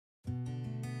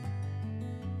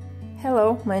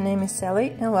Hello, my name is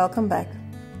Sally and welcome back.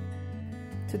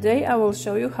 Today I will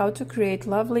show you how to create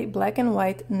lovely black and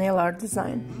white nail art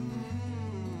design.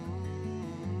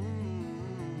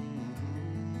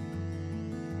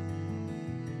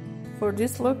 For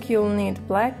this look you'll need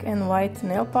black and white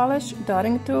nail polish,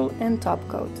 dotting tool and top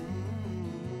coat.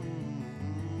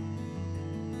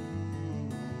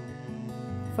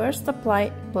 First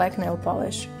apply black nail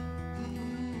polish.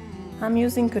 I'm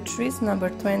using Catrice number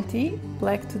 20,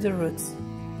 black to the roots.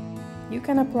 You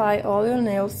can apply all your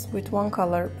nails with one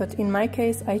color, but in my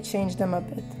case I changed them a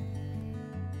bit.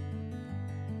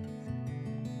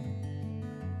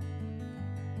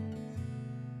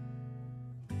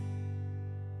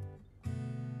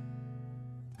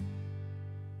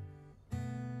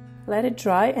 Let it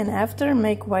dry and after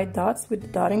make white dots with the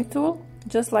dotting tool,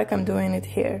 just like I'm doing it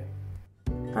here.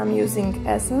 I'm using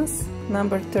Essence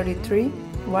number 33,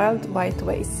 Wild White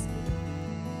Vase.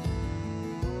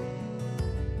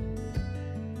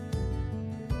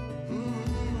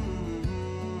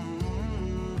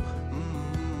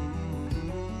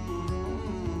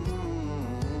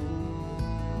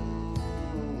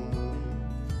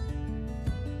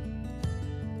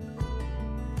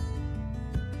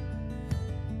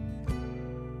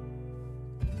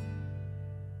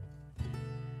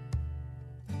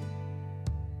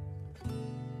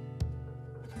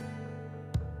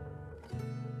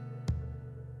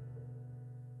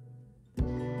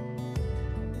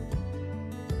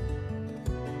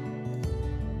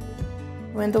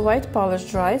 When the white polish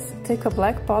dries, take a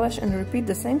black polish and repeat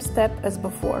the same step as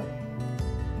before.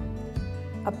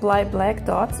 Apply black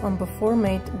dots on before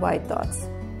made white dots,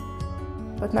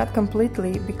 but not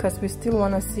completely because we still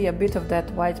want to see a bit of that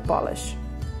white polish.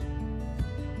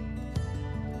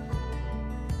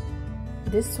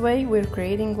 This way we're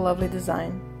creating a lovely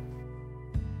design.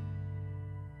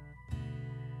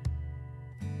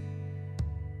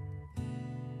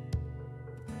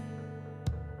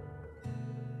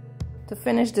 To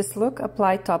finish this look,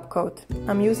 apply top coat.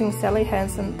 I'm using Sely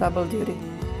Hansen Double Duty.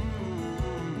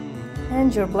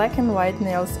 And your black and white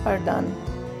nails are done.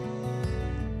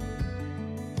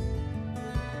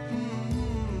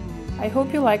 I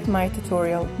hope you liked my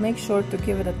tutorial. Make sure to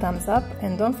give it a thumbs up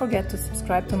and don't forget to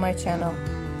subscribe to my channel.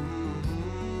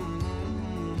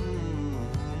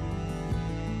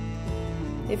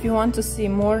 If you want to see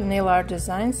more nail art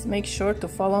designs, make sure to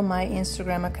follow my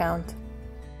Instagram account.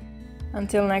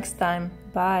 Until next time,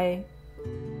 bye!